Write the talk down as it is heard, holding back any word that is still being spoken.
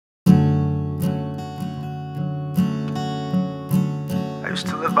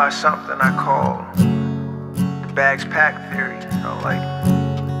live by something I call the bags packed theory, you know, like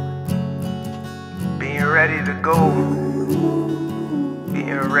being ready to go,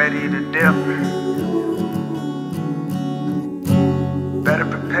 being ready to dip. Better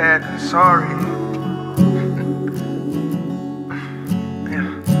prepared than sorry.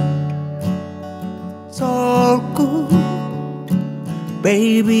 Yeah. It's all good,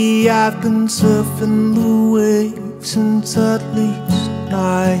 baby. I've been surfing the waves since at least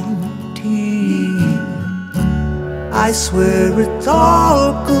 19. I swear it's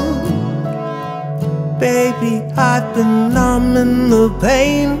all good, baby. I've been numbing the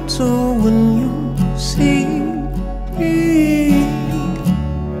pain, so when you see me,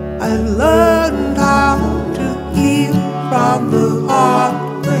 I learned how to heal from the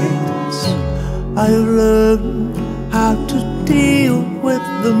heartbreaks. I learned how to deal with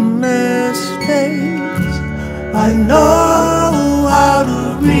the mistakes. I know how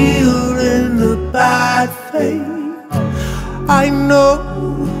to reel in the bad faith. I know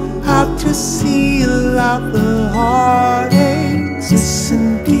how to seal out the heartaches. Yes,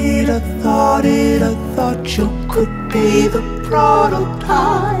 indeed, I thought it. I thought you could be the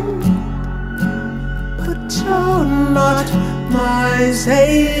prototype, but you're not my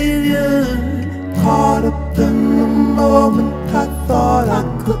savior. Caught up in the moment, I thought I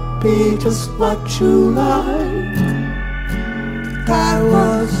could be just what you like. I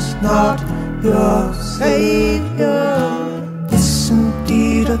was not your savior. Yes,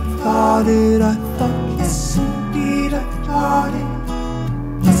 indeed, I thought it. I thought, yes, indeed, I thought it.